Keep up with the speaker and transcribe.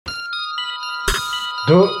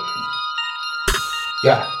Do it.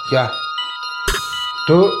 Yeah, yeah.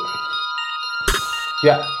 Do it.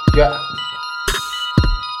 Yeah, yeah.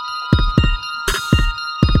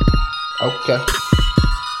 Okay.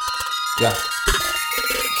 Yeah.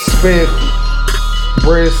 Spiffy.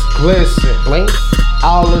 Wrist glisten. Blink.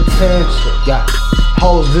 All attention. Yeah.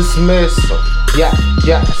 Hoes dismissal. Yeah,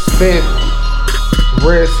 yeah. Spiffy.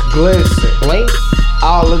 Wrist glisten. Blink.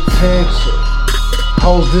 All attention.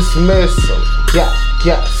 Hoes dismissal. Yeah,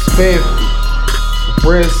 yeah. Spiffy.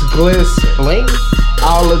 Wrist glisten. Blink.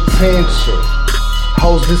 All attention.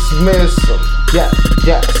 Hoes dismissal. Yeah,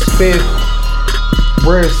 yeah. Spiffy.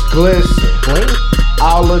 Wrist glisten. Blink.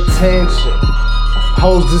 All attention.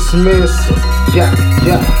 Hoes dismissal. Yeah,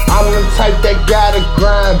 yeah. I'm the type that gotta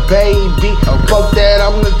grind, baby. Fuck that,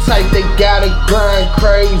 I'm the type that gotta grind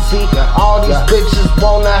crazy. All these bitches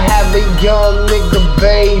wanna have a young nigga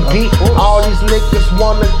baby. All these niggas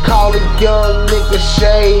wanna call a young nigga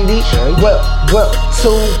shady. Well,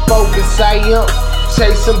 too focused I am.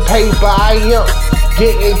 Chasing paper I am.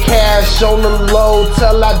 Getting cash on the low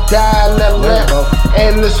till I die in that lamp.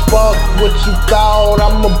 And it's fuck what you thought,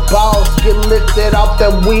 I'm a boss. Get lifted off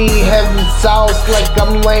that weed, heavy sauce like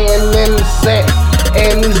I'm laying in the sand.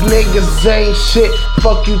 And these niggas ain't shit,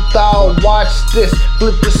 fuck you thought, watch this.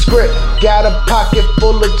 Flip the script, got a pocket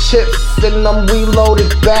full of chips. And I'm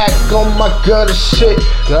reloaded back on my gutter shit.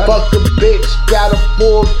 Fuck a bitch, got a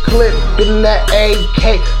full clip in that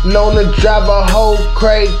AK. Known to drive a whole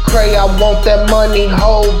cray. I want that money,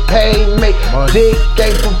 whole pay me. Dick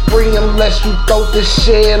ain't for free unless you throw this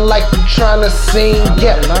shit like you tryna sing.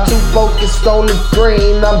 Yeah, too focused on the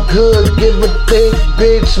green. I'm good, give a thick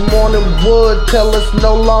bitch more than wood. Tell us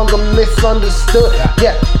no longer misunderstood.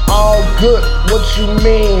 Yeah, all good, what you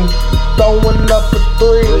mean? Throwing up a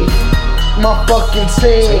three. My fucking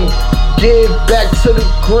team. Get back to the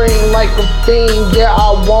green like a fiend. Yeah,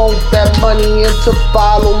 I want that money and to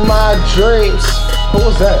follow my dreams. Who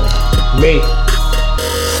was that? Me.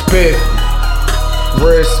 Spiffy.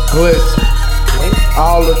 Wrist glisten.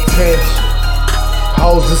 All attention.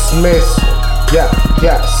 Hoes dismissal. Yeah,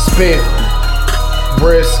 yeah. Spiffy.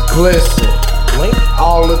 Wrist glisten.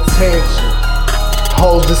 All attention.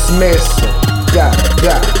 Hoes dismissal. Yeah,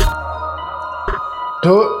 yeah.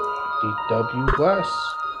 Do it. DWS.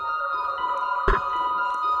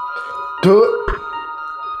 Do it.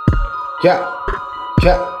 Yeah,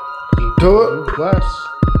 yeah. Do it.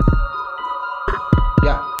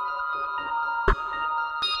 Yeah.